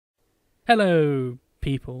Hello,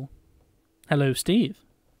 people. Hello, Steve.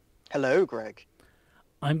 Hello, Greg.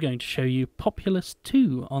 I'm going to show you Populous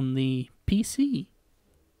 2 on the PC.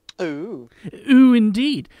 Ooh. Ooh,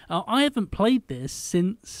 indeed. I haven't played this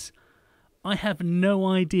since I have no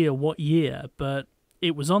idea what year, but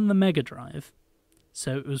it was on the Mega Drive.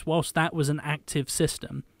 So it was whilst that was an active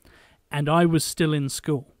system, and I was still in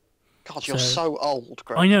school. God, you're so old,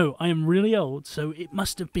 Greg. I know, I am really old, so it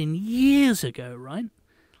must have been years ago, right?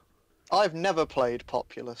 I've never played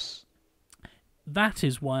Populous. That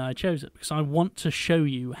is why I chose it, because I want to show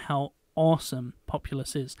you how awesome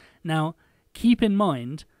Populous is. Now, keep in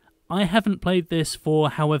mind, I haven't played this for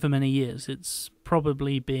however many years. It's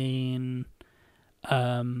probably been,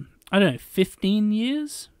 I don't know, 15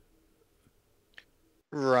 years?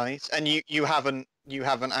 Right, and you haven't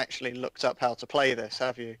actually looked up how to play this,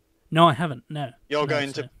 have you? No, I haven't, no. You're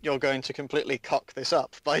No, going to completely cock this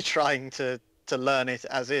up by trying to learn it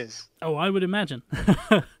as is. Oh, I would imagine.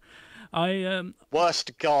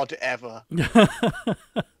 Worst god ever.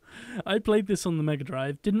 I played this on the Mega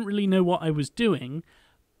Drive, didn't really know what I was doing,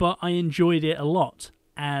 but I enjoyed it a lot.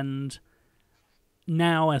 And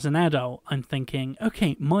now, as an adult, I'm thinking,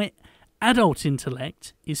 okay, my adult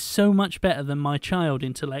intellect is so much better than my child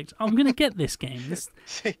intellect. I'm going to get this game.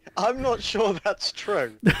 See, I'm not sure that's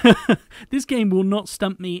true. This game will not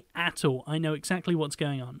stump me at all. I know exactly what's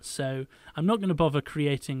going on. So I'm not going to bother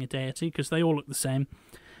creating a deity because they all look the same.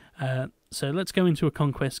 So let's go into a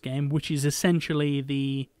conquest game, which is essentially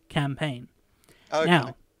the campaign. Okay.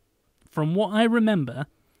 Now, from what I remember,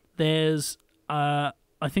 there's I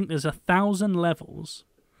think there's 1,000 levels,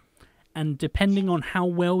 and depending on how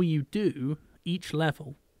well you do each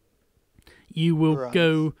level, you will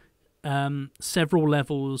go several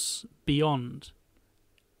levels beyond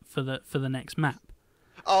for the next map.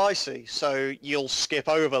 Oh, I see. So you'll skip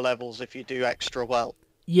over levels if you do extra well.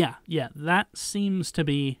 Yeah, that seems to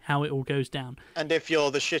be how it all goes down. And if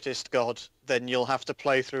you're the shittest god, then you'll have to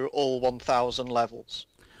play through all 1,000 levels.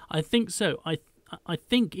 I think so. I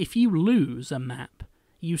think if you lose a map,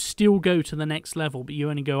 you still go to the next level, but you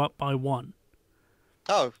only go up by one.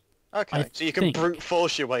 Oh, okay. So you can think. brute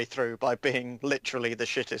force your way through by being literally the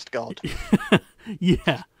shittest god.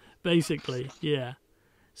 Yeah, basically, yeah.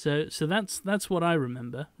 So that's what I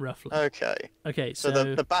remember, roughly. Okay. Okay, So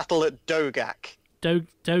the battle at Dogak.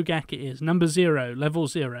 Dogak it is. Number 0, level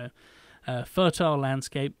 0. Fertile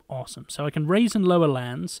landscape, awesome. So I can raise and lower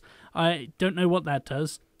lands. I don't know what that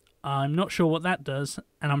does. I'm not sure what that does,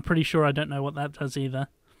 and I'm pretty sure I don't know what that does either.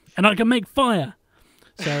 And I can make fire!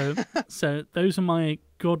 So those are my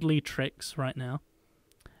godly tricks right now.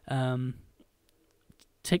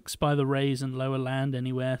 Ticks by the raise and lower land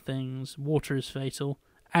anywhere things. Water is fatal,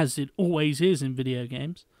 as it always is in video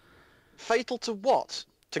games. Fatal to what?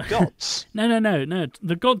 To gods? No.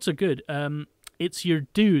 The gods are good. It's your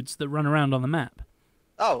dudes that run around on the map.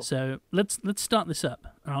 Oh. So let's start this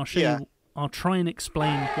up, and I'll show you. I'll try and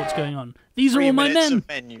explain what's going on. These 3 are all my minutes men. of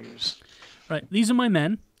menus. Right, these are my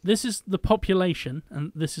men. This is the population,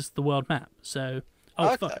 and this is the world map. So,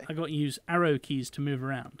 fuck, I got to use arrow keys to move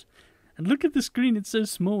around. And look at the screen; it's so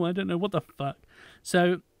small. I don't know what the fuck.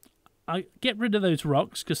 So, I get rid of those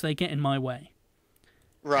rocks because they get in my way.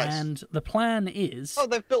 Right. And the plan is... Oh,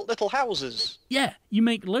 they've built little houses. Yeah, you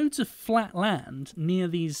make loads of flat land near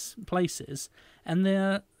these places, and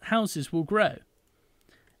their houses will grow.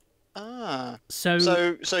 Ah.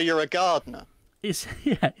 So you're a gardener.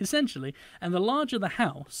 Yeah, essentially. And the larger the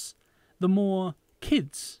house, the more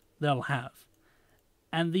kids they'll have.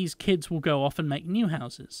 And these kids will go off and make new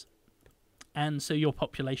houses. And so your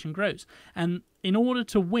population grows. And in order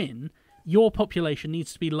to win, your population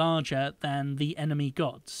needs to be larger than the enemy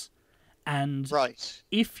gods. And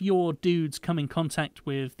if your dudes come in contact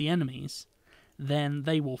with the enemies, then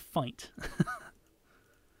they will fight.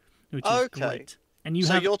 Which is great. And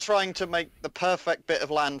you're trying to make the perfect bit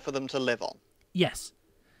of land for them to live on? Yes.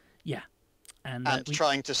 Yeah. And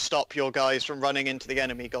trying to stop your guys from running into the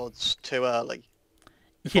enemy gods too early.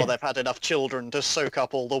 Before they've had enough children to soak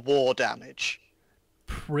up all the war damage.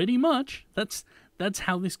 Pretty much. That's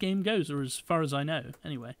how this game goes, or as far as I know,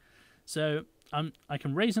 anyway. So I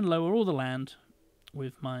can raise and lower all the land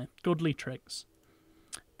with my godly tricks.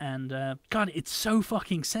 And, God, it's so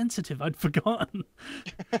fucking sensitive, I'd forgotten.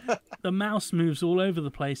 The mouse moves all over the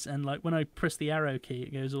place, and like when I press the arrow key,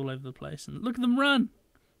 it goes all over the place. And look at them run!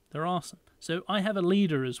 They're awesome. So I have a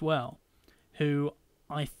leader as well, who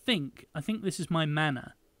I think this is my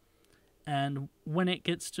mana. And when it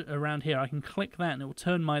gets to around here, I can click that, and it will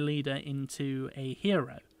turn my leader into a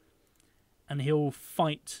hero. And he'll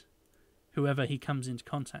fight whoever he comes into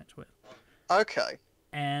contact with. Okay.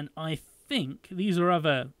 And I think these are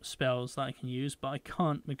other spells that I can use, but I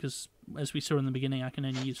can't because, as we saw in the beginning, I can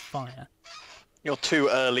only use fire. You're too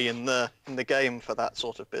early in the game for that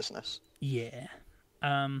sort of business. Yeah.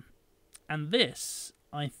 And this,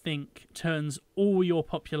 I think, turns all your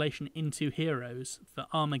population into heroes for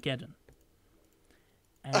Armageddon.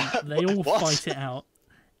 And they all fight it out.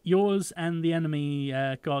 Yours and the enemy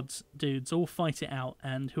gods dudes all fight it out,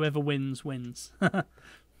 and whoever wins, wins.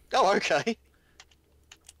 Oh, okay.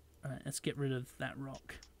 Alright, let's get rid of that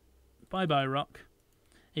rock. Bye-bye, rock.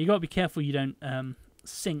 You got to be careful you don't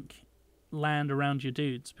sink land around your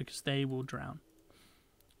dudes, because they will drown.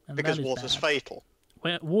 And because water's fatal.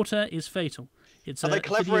 Water is fatal. Are they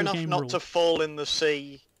clever enough not to fall in the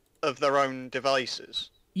sea of their own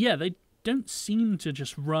devices? Yeah, they don't seem to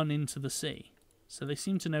just run into the sea. So they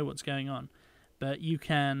seem to know what's going on. But you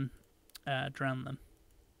can drown them.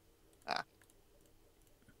 Ah.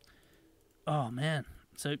 Oh, man.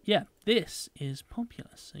 So, yeah, this is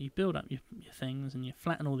Populous. So you build up your things and you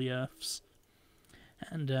flatten all the earths.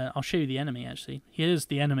 And I'll show you the enemy, actually. Here's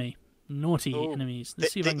the enemy. Naughty enemies.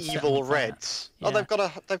 Let's see if I can set evil Reds. Yeah. Oh,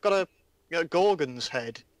 they've got a Gorgon's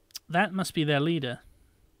head. That must be their leader.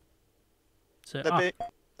 So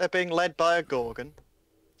they're being led by a Gorgon.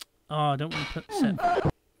 Oh, I don't want to put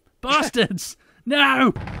set. Bastards!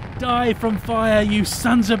 No! Die from fire, you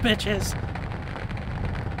sons of bitches!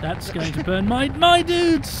 That's going to burn my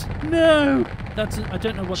dudes! No! I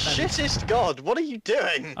don't know what that is. Shittest god, what are you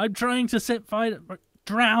doing? I'm trying to set fire.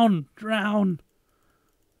 Drown!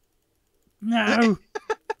 No!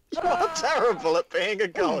 You are terrible at being a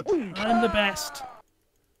god. I'm the best.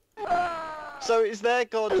 So is their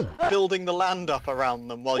god building the land up around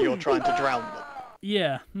them while you're trying to drown them?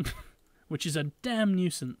 Yeah, which is a damn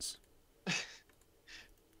nuisance.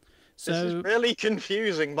 So, this is really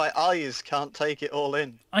confusing. My eyes can't take it all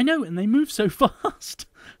in. I know, and they move so fast.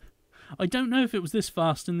 I don't know if it was this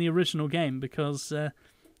fast in the original game, because a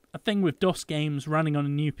thing with DOS games running on a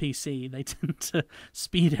new PC, they tend to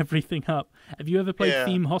speed everything up. Have you ever played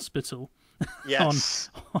Theme Hospital?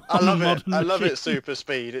 Yes. on I love it. I love it super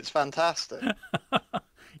speed. It's fantastic.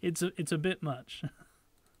 It's a bit much.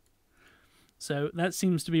 So that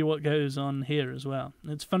seems to be what goes on here as well.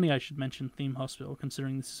 It's funny I should mention Theme Hospital,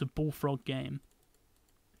 considering this is a Bullfrog game.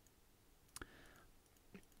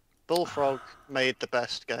 Bullfrog made the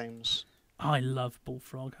best games. I love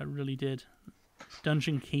Bullfrog, I really did.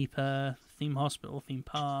 Dungeon Keeper, Theme Hospital, Theme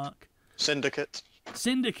Park. Syndicate,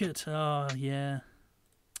 oh yeah.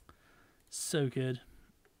 So good.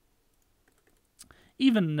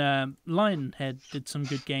 Even Lionhead did some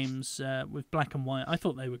good games with Black and White. I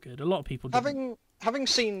thought they were good. A lot of people didn't. Having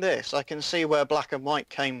seen this, I can see where Black and White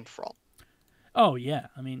came from. Oh yeah,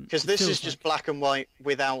 I mean, because this is just Black and White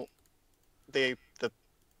without the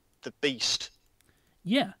beast.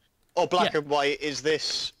 Yeah. Or Black and White is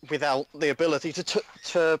this without the ability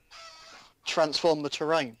to transform the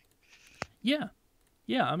terrain. Yeah.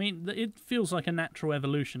 Yeah, I mean, it feels like a natural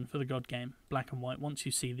evolution for the God game, Black and White, once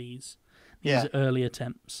you see these early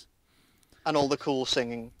attempts. And all the cool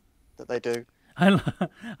singing that they do. I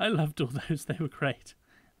loved all those, they were great.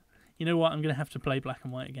 You know what, I'm going to have to play Black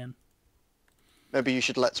and White again. Maybe you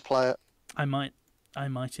should let's play it. I might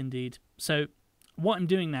indeed. So, what I'm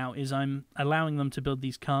doing now is I'm allowing them to build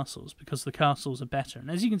these castles, because the castles are better.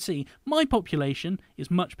 And as you can see, my population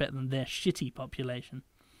is much better than their shitty population.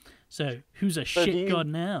 So, who's a shit god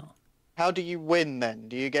now? How do you win then?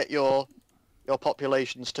 Do you get your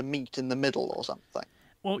populations to meet in the middle or something?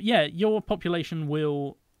 Well, yeah, your population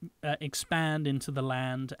will expand into the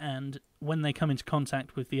land, and when they come into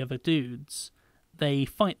contact with the other dudes, they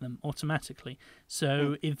fight them automatically.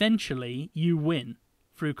 So eventually you win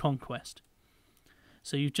through conquest.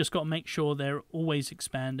 So you've just got to make sure they're always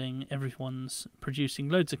expanding, everyone's producing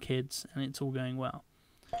loads of kids, and it's all going well.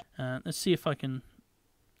 Let's see if I can...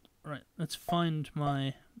 Right, let's find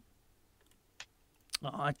my... Oh,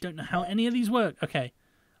 I don't know how any of these work. Okay.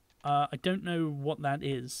 I don't know what that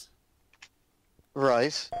is.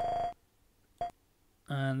 Right.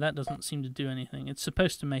 And that doesn't seem to do anything. It's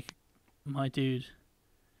supposed to make my dude,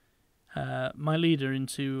 my leader,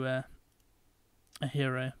 into a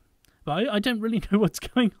hero. But I don't really know what's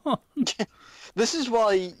going on. This is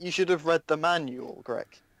why you should have read the manual,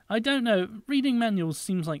 Greg. I don't know. Reading manuals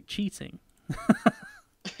seems like cheating.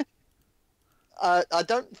 I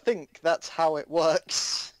don't think that's how it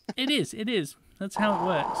works. It is. That's how it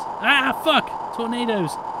works. Ah, fuck!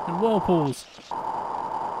 Tornadoes and whirlpools.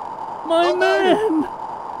 My man!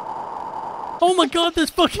 No. Oh my god, there's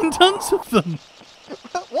fucking tons of them!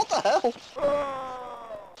 What the hell?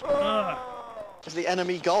 Is the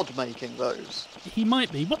enemy god making those? He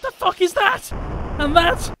might be. What the fuck is that? And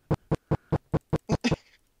that?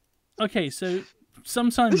 Okay, so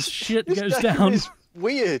sometimes shit This goes game down. is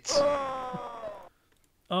weird.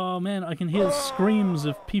 Oh man, I can hear screams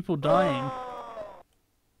of people dying.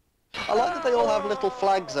 I like that they all have little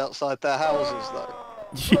flags outside their houses, though.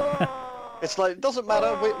 Yeah, It's like, it doesn't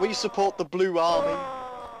matter, we support the Blue Army.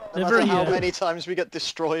 No They're matter very, how many times we get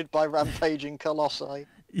destroyed by rampaging colossi.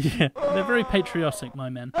 yeah, they're very patriotic, my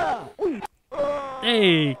men.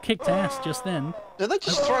 Hey, kicked ass just then. Do they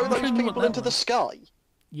just throw I'm those showing you what people that into the was. sky?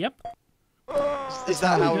 Yep. Is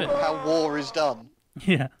that how we do it. how war is done?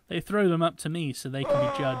 Yeah, they throw them up to me so they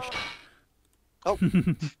can be judged. Oh.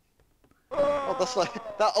 Oh, that's like,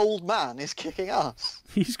 that old man is kicking us.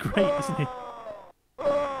 He's great, isn't he?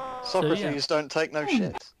 Socrates don't take no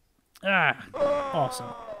shit. Ah, awesome.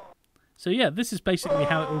 So yeah, this is basically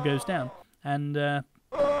how it all goes down. And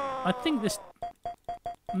I think this...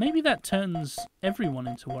 Maybe that turns everyone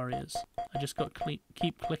into warriors. I just got to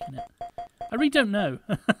keep clicking it. I really don't know.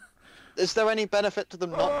 Is there any benefit to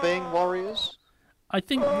them not being warriors? I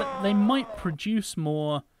think that they might produce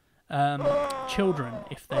more children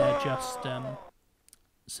if they're just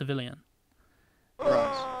civilian.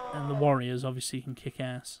 Right. And the warriors obviously can kick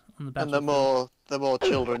ass on the And battlefield. the more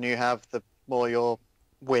children you have, the more you'll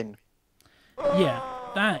win. Yeah,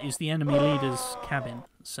 that is the enemy leader's cabin.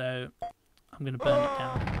 So I'm going to burn it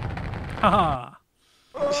down. Haha!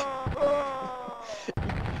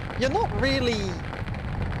 You're not really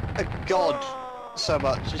a god so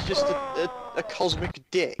much. It's just a cosmic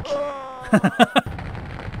dick.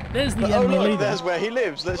 There's the But, enemy look, leader. there's where he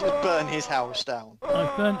lives. Let's just burn his house down.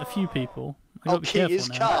 I've burnt a few people. I've I'll got to be key careful his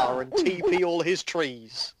now. car and TP all his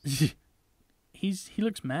trees. He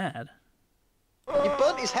looks mad. You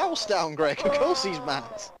burnt his house down, Greg. Of course he's mad.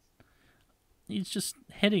 He's just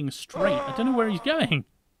heading straight. I don't know where he's going.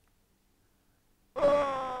 No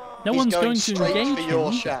He's one's going going to straight engage for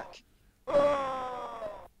your him. shack.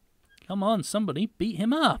 Come on, somebody, beat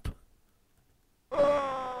him up.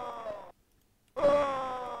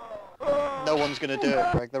 No one's going to do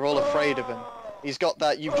it, Greg. They're all afraid of him. He's got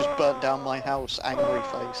that "you've just burnt down my house" angry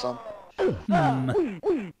face on.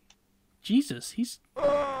 Jesus, he's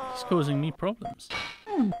causing me problems.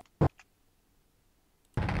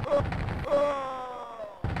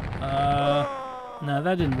 No,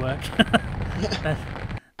 that didn't work.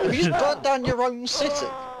 Have you just burnt down your own city?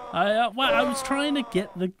 I was trying to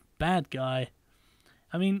get the bad guy.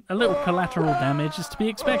 I mean, a little collateral damage is to be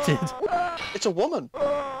expected. It's a woman.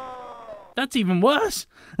 That's even worse.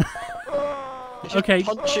 She's Okay,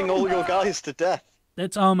 punching all your guys to death.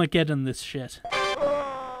 let's Armageddon this shit.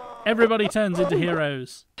 Everybody turns into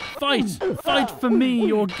heroes. Fight! Fight for me,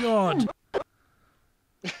 your god!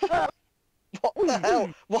 What the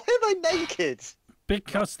hell? Why are they naked?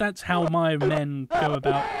 Because that's how my men go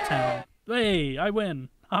about town. Hey, I win.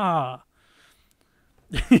 Ah.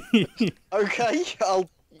 Okay,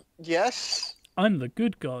 yes. I'm the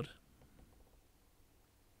good god.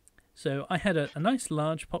 So I had a nice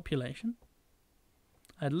large population.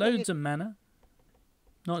 I had loads of mana.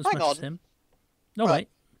 Not as Hang much as on. him. No, Right. wait.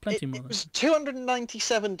 Plenty more It than was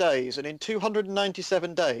 297 days, and in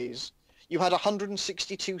 297 days, you had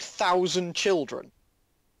 162,000 children.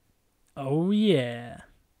 Oh, yeah.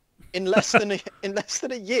 In less than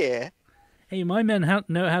a year. Hey, my men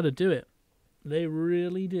know how to do it. They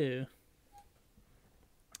really do.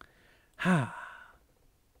 Ha.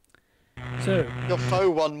 So, Your foe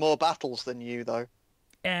won more battles than you, though.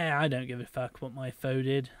 I don't give a fuck what my foe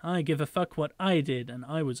did. I give a fuck what I did, and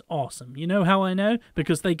I was awesome. You know how I know?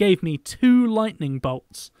 Because they gave me 2 lightning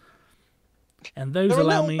bolts. And those There are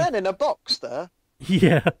allow little me... men in a box there.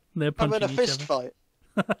 Yeah, they're punching Having a each fist other.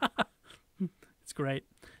 fight. It's great.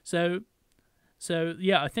 So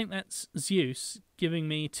yeah, I think that's Zeus giving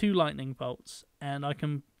me 2 lightning bolts, and I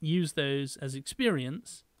can use those as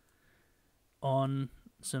experience on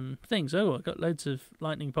some things. Oh, I got loads of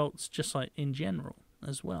lightning bolts just like in general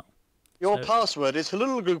as well. Your So- password is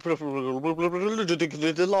lol.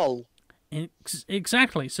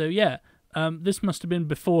 Exactly. So yeah, this must have been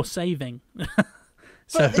before saving.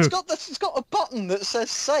 So But it's got a button that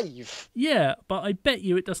says save. yeah, but I bet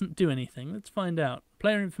you it doesn't do anything. Let's find out.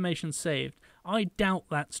 Player information saved. I doubt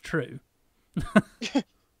that's true. But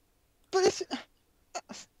it's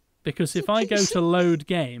Because if I go to load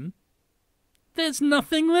game, there's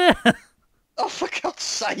nothing there. oh, for God's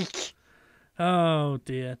sake! Oh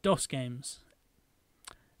dear, DOS games.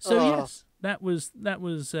 So Oh. yes, that was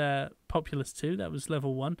Populous 2. That was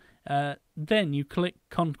level 1. Then you click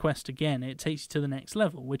Conquest again. It takes you to the next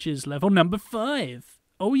level, which is level number 5.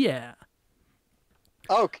 Oh yeah,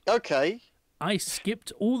 Oh, okay. I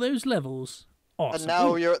skipped all those levels. Awesome. And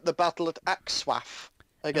now Ooh, you're at the battle at Axwaf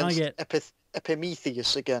against get-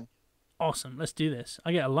 Epimetheus again. Awesome, let's do this.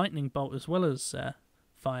 I get a lightning bolt as well as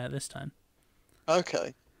fire this time.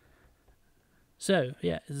 Okay. So,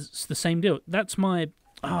 yeah, it's the same deal. That's my...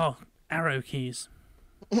 Oh, arrow keys.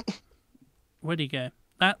 Where'd he go?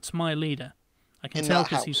 That's my leader. I can tell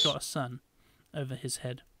because he's got a sun over his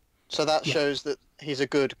head. So that shows that he's a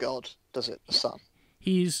good god, does it, the sun?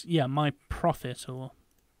 He's, my prophet or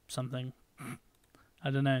something.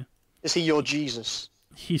 I don't know. Is he your Jesus?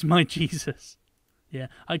 He's my Jesus. Yeah,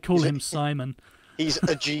 I call him Simon. He's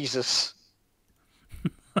a Jesus.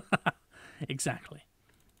 Exactly.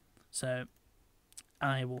 So,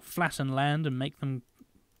 I will flatten land and make them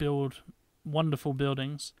build wonderful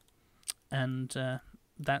buildings. And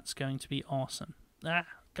that's going to be awesome. Ah,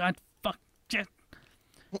 God, fuck, shit.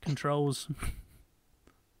 Controls.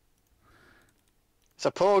 It's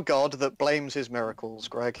a poor god that blames his miracles,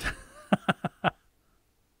 Greg.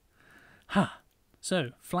 Ha!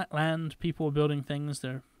 So, flat land, people are building things,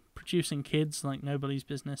 they're producing kids like nobody's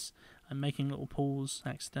business. I'm making little pools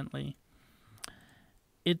accidentally.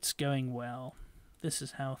 It's going well. This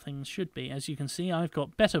is how things should be. As you can see, I've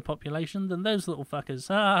got better population than those little fuckers.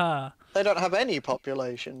 Ah! They don't have any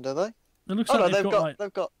population, do they? It looks like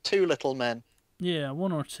they've got 2 little men. Yeah,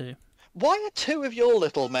 1 or 2. Why are 2 of your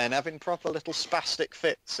little men having proper little spastic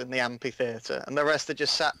fits in the amphitheatre, and the rest are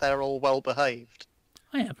just sat there all well behaved?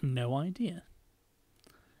 I have no idea.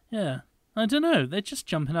 Yeah, I don't know. They're just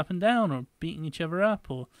jumping up and down or beating each other up,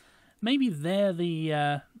 or maybe they're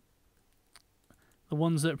the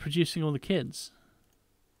ones that are producing all the kids.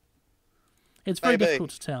 It's very difficult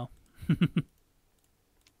to tell.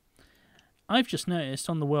 I've just noticed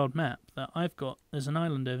on the world map that there's an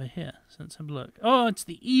island over here. So let's have a look. Oh, it's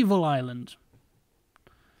the evil island.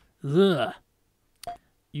 Ugh.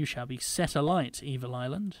 You shall be set alight, evil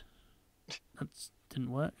island. That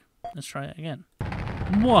didn't work. Let's try it again.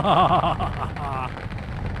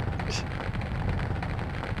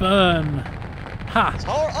 Burn. Ha!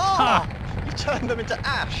 Ha! You turned them into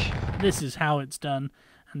ash. This is how it's done.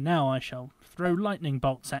 And now I shall throw lightning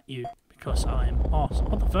bolts at you because I am awesome.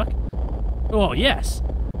 What the fuck? Oh, yes.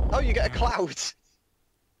 Oh, you get a cloud.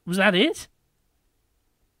 Was that it?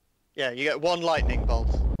 Yeah, you get 1 lightning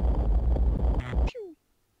bolt. Pew.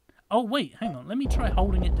 Oh, wait, hang on. Let me try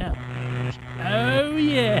holding it down. Oh,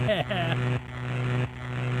 yeah.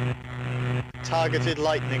 Targeted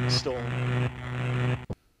lightning storm.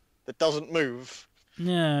 That doesn't move.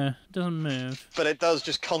 No, it doesn't move. But it does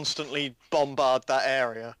just constantly bombard that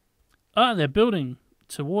area. Ah, they're building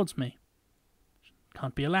towards me.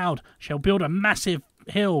 Can't be allowed. Shall build a massive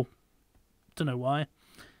hill. Don't know why.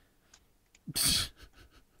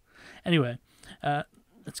 Anyway,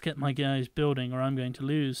 let's get my guys building or I'm going to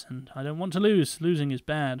lose. And I don't want to lose. Losing is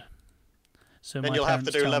bad. So then you'll have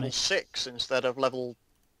to do level 6 instead of level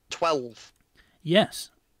 12.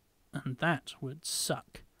 Yes. And that would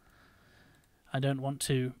suck. I don't want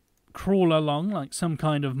to crawl along like some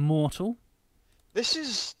kind of mortal. This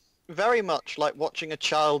is very much like watching a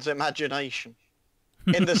child's imagination.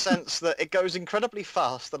 In the sense that it goes incredibly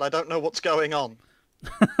fast and I don't know what's going on.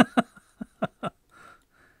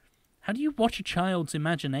 How do you watch a child's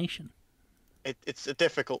imagination? It's a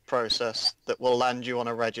difficult process that will land you on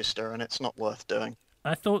a register and it's not worth doing.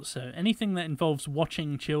 I thought so. Anything that involves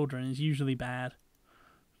watching children is usually bad.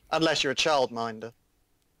 Unless you're a childminder.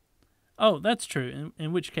 Oh, that's true,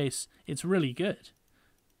 in which case it's really good.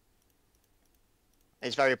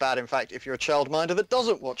 It's very bad, in fact, if you're a childminder that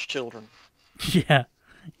doesn't watch children. Yeah.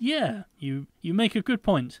 Yeah, you make a good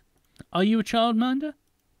point. Are you a childminder?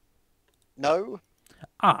 No.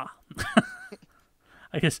 Ah.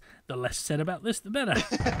 I guess the less said about this, the better.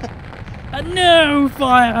 No!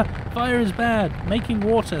 Fire! Fire is bad. Making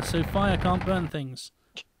water so fire can't burn things.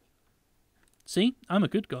 See? I'm a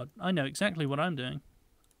good god. I know exactly what I'm doing.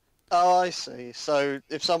 Oh, I see. So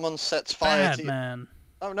if someone sets fire Bad to... man.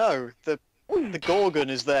 Oh no, the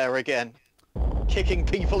Gorgon is there again. Kicking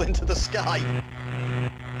people into the sky.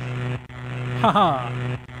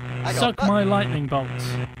 Haha. Suck my lightning bolts.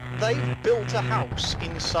 They've built a house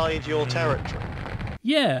inside your territory.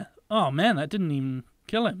 Yeah. Oh man, that didn't even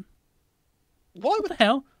kill him. What the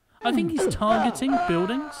hell? I think he's targeting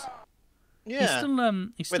buildings. Yeah. He's still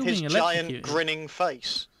with his being giant electrocuted. grinning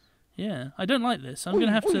face. Yeah, I don't like this. I'm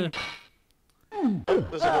gonna have to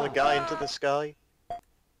There's another guy into the sky.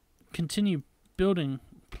 continue building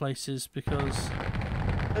places because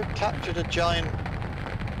They've captured a giant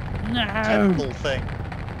no. temple thing.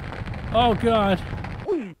 Oh god.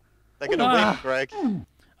 They're gonna win, Greg.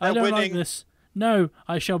 I don't like winning. this. No,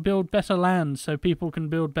 I shall build better land so people can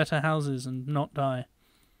build better houses and not die.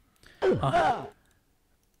 I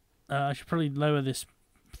should probably lower this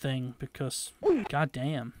thing because god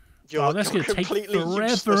damn. You're, that's you're going to take completely forever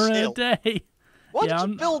useless and a hill. day. Why Yeah, did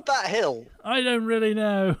you build that hill? I don't really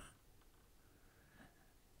know.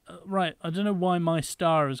 Right, I don't know why my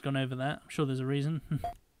star has gone over that. I'm sure there's a reason.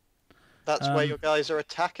 That's where your guys are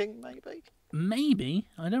attacking, maybe? Maybe.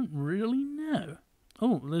 I don't really know.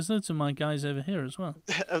 Oh, there's loads of my guys over here as well.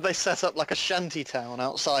 Have they set up like a shanty town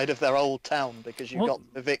outside of their old town because you What? got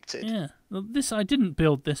evicted? Yeah. Well, I didn't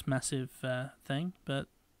build this massive thing, but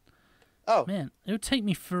Oh, man, it would take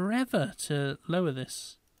me forever to lower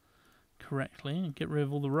this correctly and get rid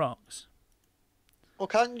of all the rocks. well,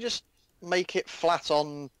 can't you just make it flat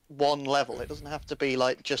on one level? It doesn't have to be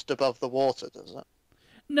like just above the water, does it?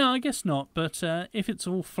 No, I guess not, but if it's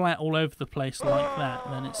all flat all over the place like that,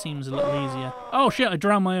 then it seems a little easier. Oh shit, I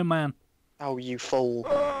drowned my own man. Oh, you fool.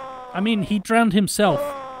 I mean, he drowned himself,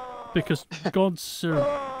 because gods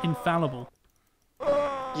are infallible.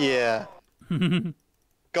 Yeah.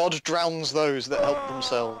 God drowns those that help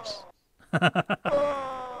themselves.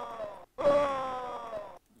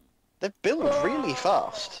 They build really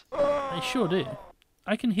fast. They sure do.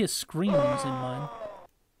 I can hear screams in mine.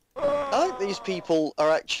 I think these people are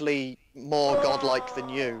actually more godlike than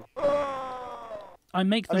you. I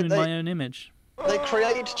make them in my own image. They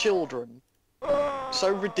create children so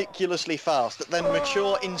ridiculously fast that then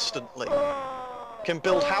mature instantly. Can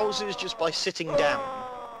build houses just by sitting down.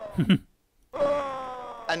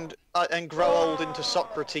 and grow old into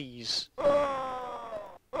Socrates.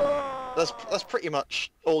 That's pretty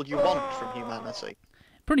much all you want from humanity.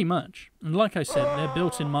 Pretty much. And like I said, they're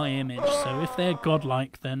built in my image, so if they're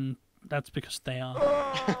godlike, then that's because they are.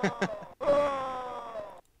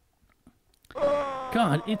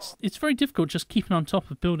 God, it's very difficult just keeping on top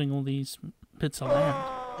of building all these bits of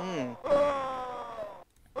land.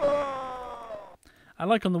 I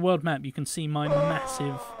like on the world map, you can see my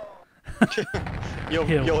massive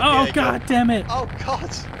hill. God damn it! Oh, God!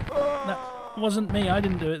 That wasn't me, I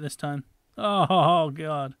didn't do it this time. Oh,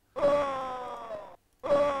 God.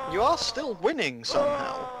 You are still winning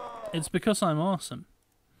somehow. It's because I'm awesome.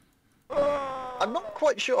 I'm not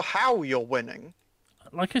quite sure how you're winning.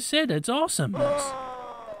 Like I said, it's awesomeness.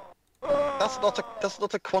 That's not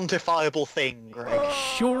a quantifiable thing, Greg.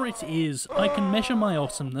 Sure it is. I can measure my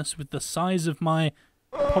awesomeness with the size of my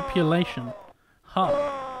population.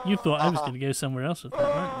 Ha! You thought I was going to go somewhere else with that,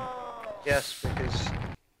 weren't you? Yes, because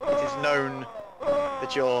it is known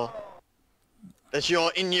that your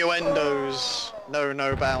innuendos know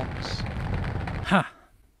no bounds. Ha!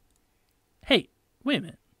 Hey, wait a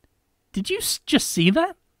minute. Did you just see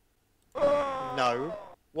that? No.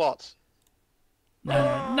 What?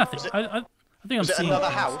 No, nothing. I think I'm Was it seeing another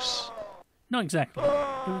things. house? Not exactly.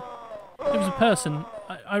 It was a person.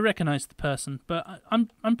 I recognised the person, but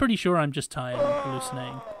I'm pretty sure I'm just tired and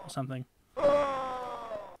hallucinating or something.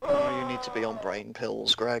 Oh, you need to be on brain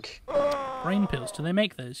pills, Greg. Brain pills. Do they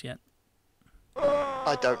make those yet?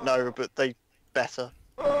 I don't know, but they better.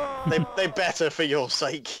 They better for your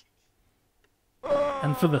sake.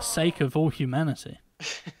 And for the sake of all humanity.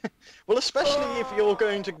 Well, especially if you're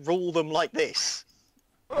going to rule them like this.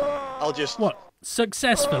 I'll just... What?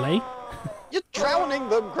 Successfully? You're drowning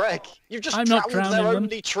them, Greg. You've just I'm not drowned their drowning them.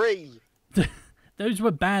 only tree. Those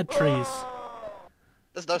were bad trees.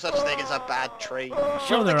 There's no such thing as a bad tree.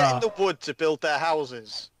 Sure Where there they get are. in the wood to build their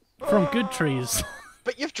houses. From good trees.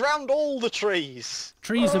 But you've drowned all the trees.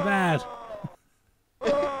 Trees are bad.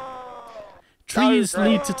 Trees Greg.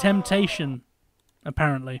 lead to temptation,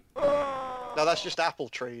 apparently. No, that's just apple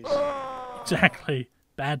trees. Exactly.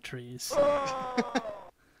 Bad trees.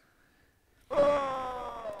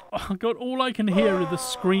 Oh God, all I can hear are the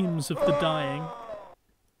screams of the dying.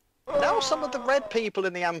 Now some of the red people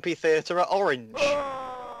in the amphitheatre are orange.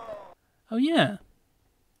 Oh yeah.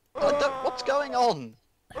 What's going on?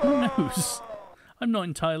 Who knows? I'm not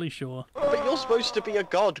entirely sure. But you're supposed to be a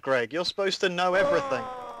god, Greg. You're supposed to know everything.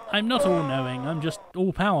 I'm not all-knowing, I'm just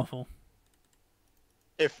all-powerful.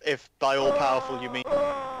 If by all powerful you mean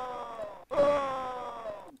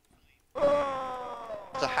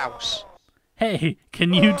the house. Hey,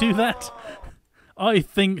 can you do that? I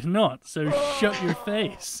think not, so shut your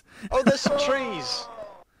face. Oh, there's some trees.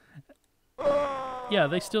 Yeah, are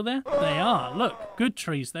they still there? They are. Look, good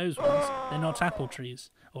trees, those ones. They're not apple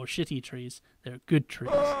trees or shitty trees. They're good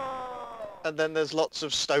trees. And then there's lots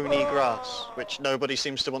of stony grass, which nobody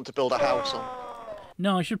seems to want to build a house on.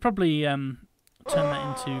 No, I should probably turn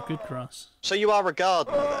that into good grass. So you are a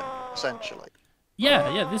gardener then, essentially?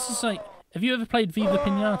 Yeah, this is like... Have you ever played Viva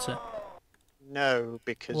Pinata? No,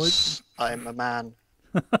 because I'm a man.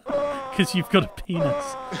 Because you've got a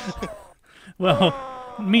penis. Well,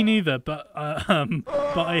 me neither, but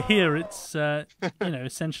I hear it's,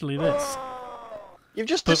 essentially this. You've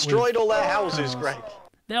just But destroyed with all their houses, tunnels. Greg.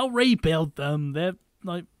 They'll rebuild them. They're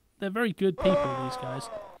very good people, these guys.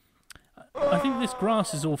 I think this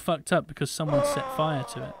grass is all fucked up because someone set fire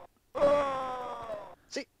to it.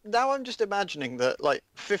 See, now I'm just imagining that, like,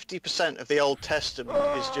 50% of the Old Testament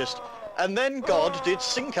is just, and then God did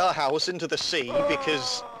sink our house into the sea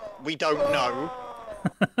because we don't know,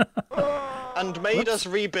 and made us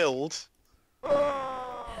rebuild,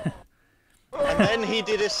 and then he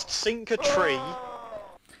did us sink a tree.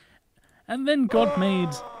 And then God made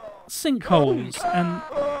sinkholes and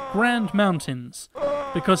grand mountains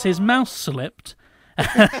because his mouse slipped.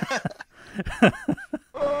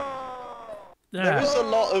 There is a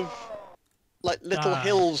lot of, like, little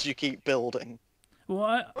hills you keep building.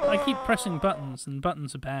 Well, I keep pressing buttons, and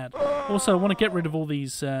buttons are bad. Also, I want to get rid of all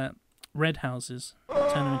these red houses,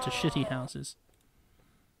 turn them into shitty houses.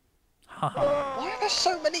 Haha. Why are there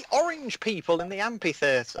so many orange people in the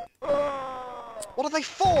amphitheatre? What are they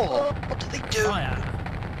for? What do they do? Fire.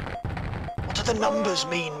 What do the numbers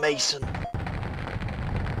mean, Mason?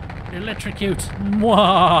 Electrocute.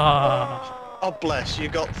 Mwah! Oh, bless, you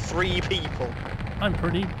got 3 people. I'm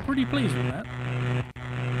pretty pleased with that.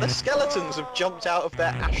 The skeletons have jumped out of their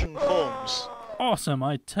ashen forms. Awesome,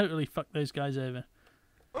 I totally fucked those guys over.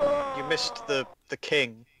 You missed the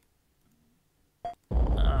king.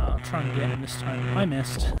 I'll try and get him this time. I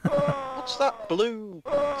missed. What's that blue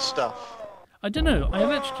stuff? I don't know, I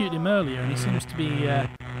electrocuted him earlier and he seems to be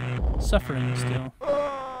suffering still.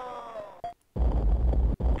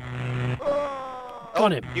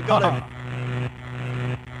 Got him. You got him.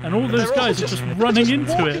 And all those guys are just running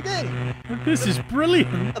into it. This is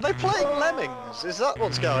brilliant. Are they playing Lemmings? Is that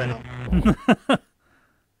what's going on?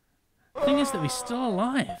 The thing is that we're still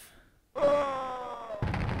alive.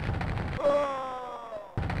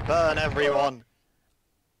 Burn everyone.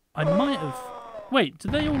 I might have... Wait,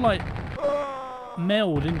 did they all, like,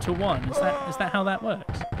 meld into one? Is that how that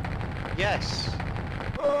works? Yes.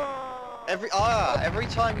 Every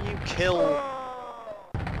time you kill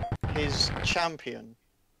his champion,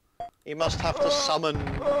 he must have to summon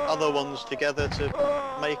other ones together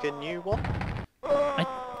to make a new one. I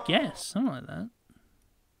guess, something like that.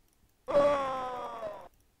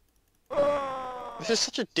 This is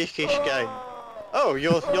such a dickish game. Oh,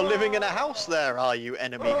 you're living in a house there, are you,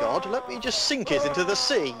 enemy god? Let me just sink it into the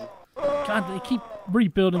sea. God, they keep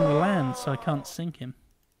rebuilding the land, so I can't sink him.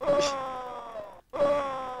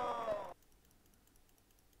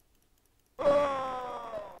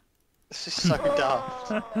 This is so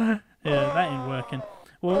daft. Yeah, that ain't working.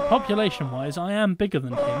 Well, population-wise, I am bigger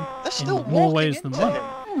than him. They're still in more walking ways than into one.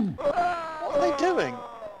 him. What are they doing?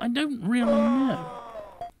 I don't really know.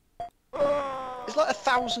 It's like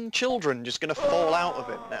 1,000 children just going to fall out of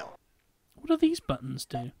him now. What do these buttons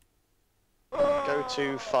do? Go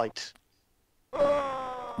to fight.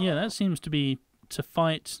 Yeah, that seems to be to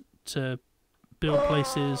fight, to build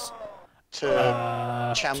places,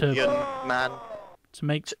 To champion man. to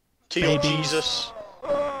make To your babies. Jesus.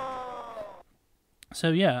 So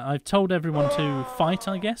yeah, I've told everyone to fight,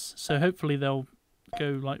 I guess. So hopefully they'll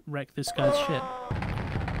go like wreck this guy's shit.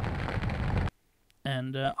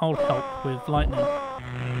 And I'll help with lightning.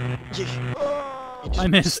 I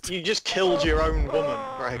missed. You just killed your own woman,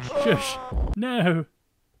 Greg. Shush! No!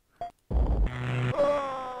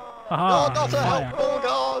 Haha! Oh, not a Fire. helpful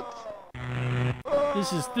god!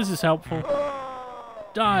 This is helpful.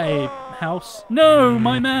 Die, house! No,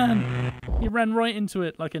 my man! He ran right into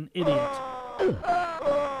it like an idiot.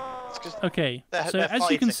 It's 'cause Okay, so they're as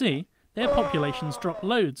you can fighting. see, their population's dropped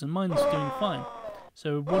loads and mine's doing fine.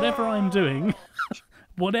 So whatever I'm doing,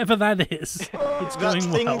 whatever that is, it's that going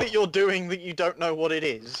thing well. that you're doing that you don't know what it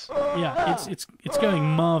is. Yeah, it's going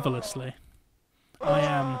marvelously. I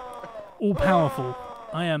am all powerful.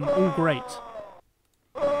 I am all great.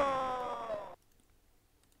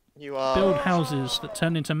 You are... Build houses that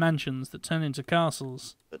turn into mansions, that turn into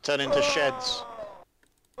castles. that turn into sheds.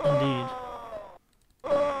 Indeed.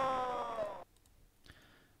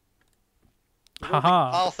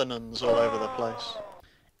 Haha. Parthenons all over the place.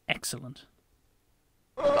 Excellent.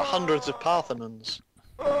 It's got hundreds of Parthenons.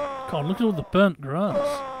 God, look at all the burnt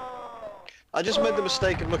grass. I just made the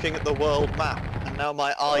mistake of looking at the world map, and now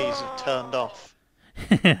my eyes have turned off.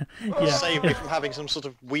 Yeah. Saved me from having some sort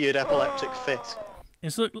of weird epileptic fit.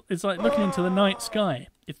 It's like looking into the night sky.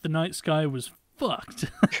 If the night sky was fucked.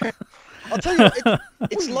 I'll tell you,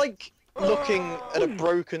 it's like looking at a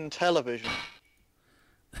broken television.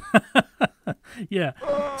 Yeah,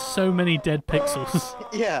 so many dead pixels.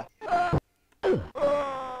 Yeah.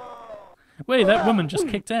 Wait, that woman just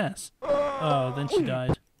kicked ass. Oh, then she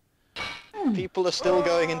died. People are still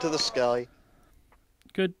going into the sky.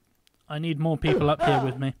 Good. I need more people up here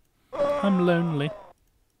with me. I'm lonely.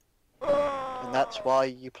 And that's why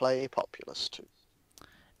you play Populous too.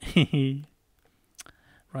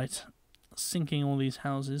 Right. Sinking all these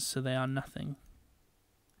houses so they are nothing.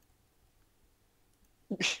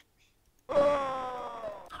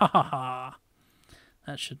 Ha ha ha.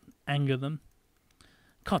 That should anger them.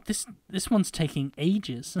 God, this one's taking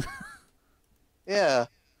ages. Yeah.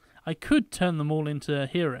 I could turn them all into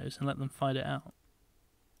heroes and let them fight it out.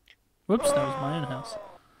 Whoops, that was my own house.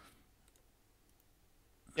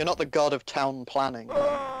 You're not the god of town planning.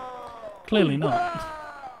 Clearly not.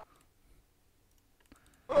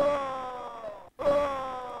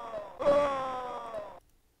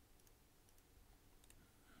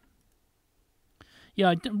 Yeah,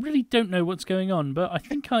 I really don't know what's going on, but I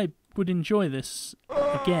think I would enjoy this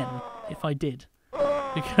again if I did.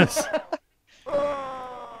 Because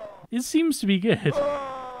it seems to be good.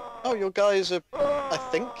 Oh, your guys are, I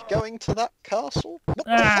think, going to that castle? What the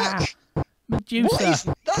Ah! fuck? Medusa! What is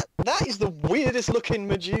that? That is the weirdest looking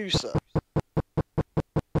Medusa.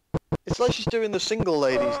 It's like she's doing the single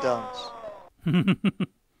ladies dance.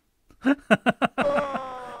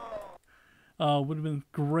 Oh, would have been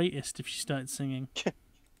greatest if she started singing.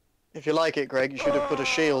 If you like it, Greg, you should have put a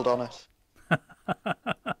shield on it.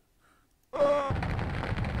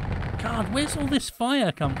 God, where's all this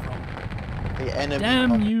fire come from? The enemy.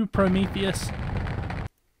 Damn you, Prometheus.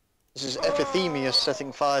 This is Epithemius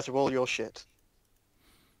setting fire to all your shit.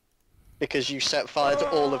 Because you set fire to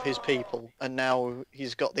all of his people, and now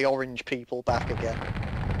he's got the orange people back again.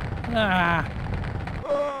 Ah!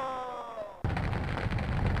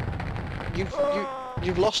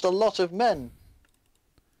 You've lost a lot of men.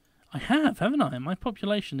 I have, haven't I? My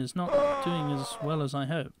population is not doing as well as I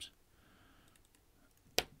hoped.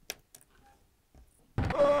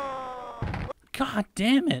 God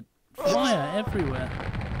damn it! Fire everywhere.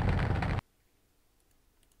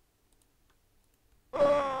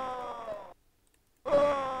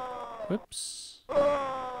 Whoops.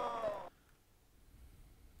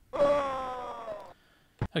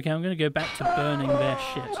 Okay, I'm going to go back to burning their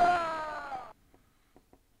shit.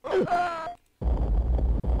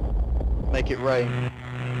 Make it rain.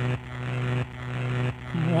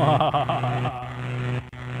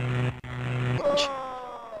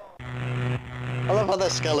 I love how their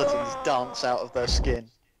skeletons dance out of their skin.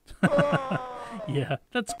 Yeah,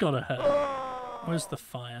 that's gotta hurt. Where's the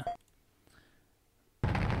fire?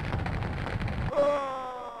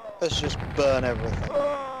 Let's just burn everything.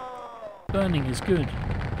 Burning is good.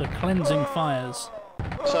 The cleansing fires.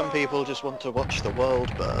 Some people just want to watch the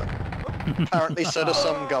world burn. Apparently so do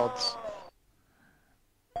some gods.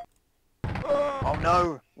 Oh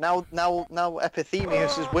no! Now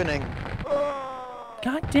Epithemius is winning.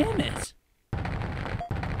 God damn it!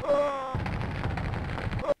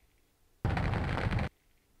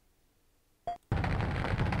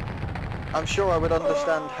 I'm sure I would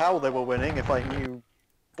understand how they were winning if I knew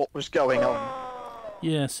what was going on.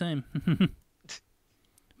 Yeah, same.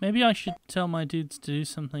 Maybe I should tell my dudes to do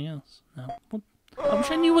something else. No. What? I wish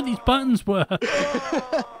I knew what these buttons were.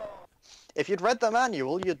 If you'd read the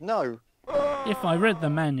manual, you'd know. If I read the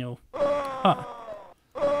manual. Huh.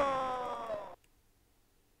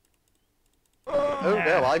 Oh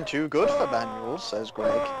no, I'm too good for manuals, says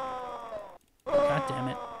Greg. God damn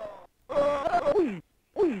it.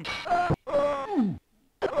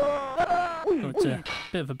 Oh, it's a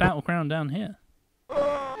bit of a battleground down here.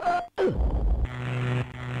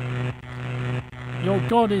 Your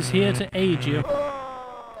god is here to aid you.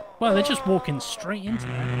 Well, they're just walking straight into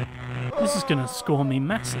that. This is going to score me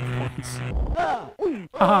massive points.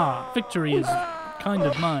 Haha, victory is kind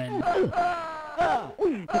of mine.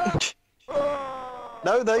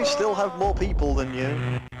 No, they still have more people than you.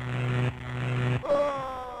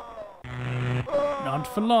 Not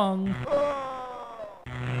for long.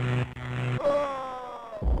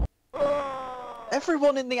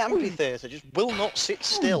 Everyone in the amphitheatre just will not sit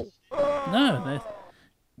still. No, they're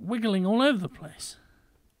wiggling all over the place.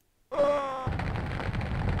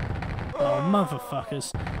 Oh,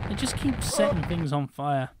 motherfuckers. They just keep setting things on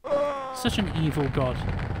fire. Such an evil god.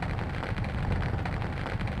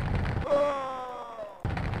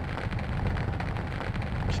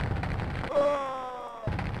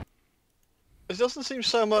 It doesn't seem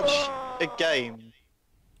so much a game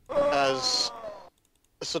as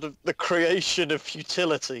sort of the creation of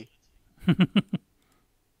futility.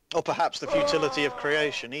 Or perhaps the futility of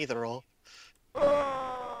creation, either or.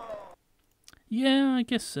 Yeah, I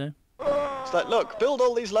guess so. It's like, look, build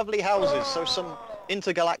all these lovely houses so some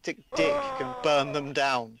intergalactic dick can burn them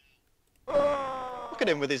down. Look at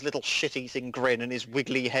him with his little shit-eating grin and his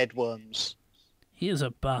wiggly head worms. He is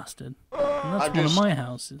a bastard. And that's one of my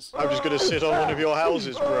houses. I'm just gonna sit on one of your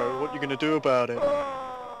houses, bro. What you gonna do about it?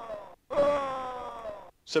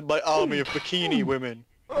 Send my army of bikini women.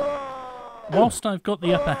 Whilst I've got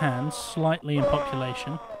the upper hand, slightly in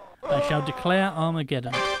population, I shall declare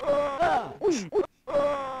Armageddon. Fight,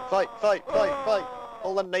 fight, fight, fight!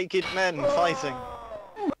 All the naked men fighting.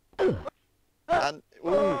 And,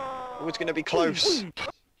 ooh, it's gonna be close.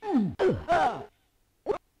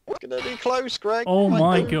 It's gonna be close, Greg. Oh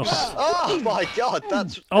my god. Oh my god,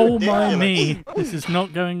 that's Oh ridiculous. my me. This is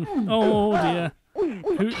not going... Oh dear.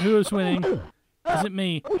 Who is winning? Is it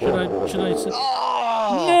me? Should I...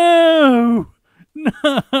 Oh!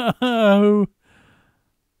 No! No!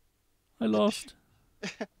 I lost.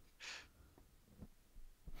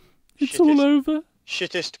 It's all over.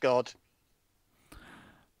 Shittest god.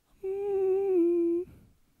 Mm.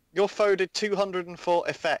 Your foe did 204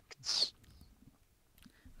 effects.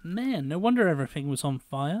 Man, no wonder everything was on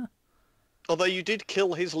fire. Although you did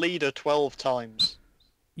kill his leader 12 times.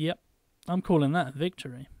 Yep. I'm calling that a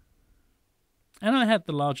victory. And I had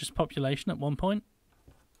the largest population at one point.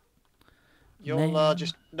 Your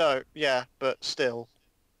largest... No, yeah, but still.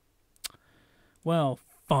 Well,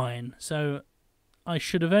 fine. So, I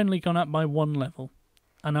should have only gone up by one level.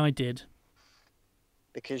 And I did.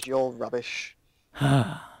 Because you're rubbish.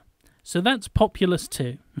 So that's Populous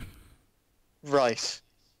 2. Right.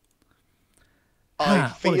 I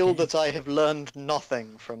feel that I have learned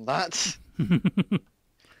nothing from that.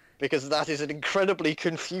 Because that is an incredibly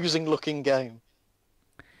confusing looking game.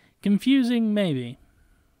 Confusing, maybe.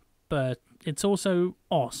 But it's also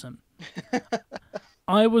awesome.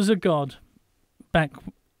 I was a god back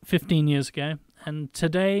 15 years ago, and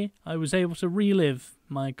today I was able to relive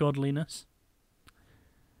my godliness.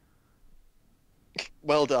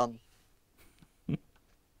 Well done.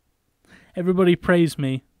 Everybody praise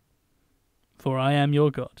me, for I am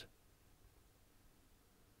your god.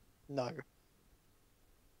 No.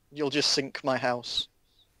 You'll just sink my house.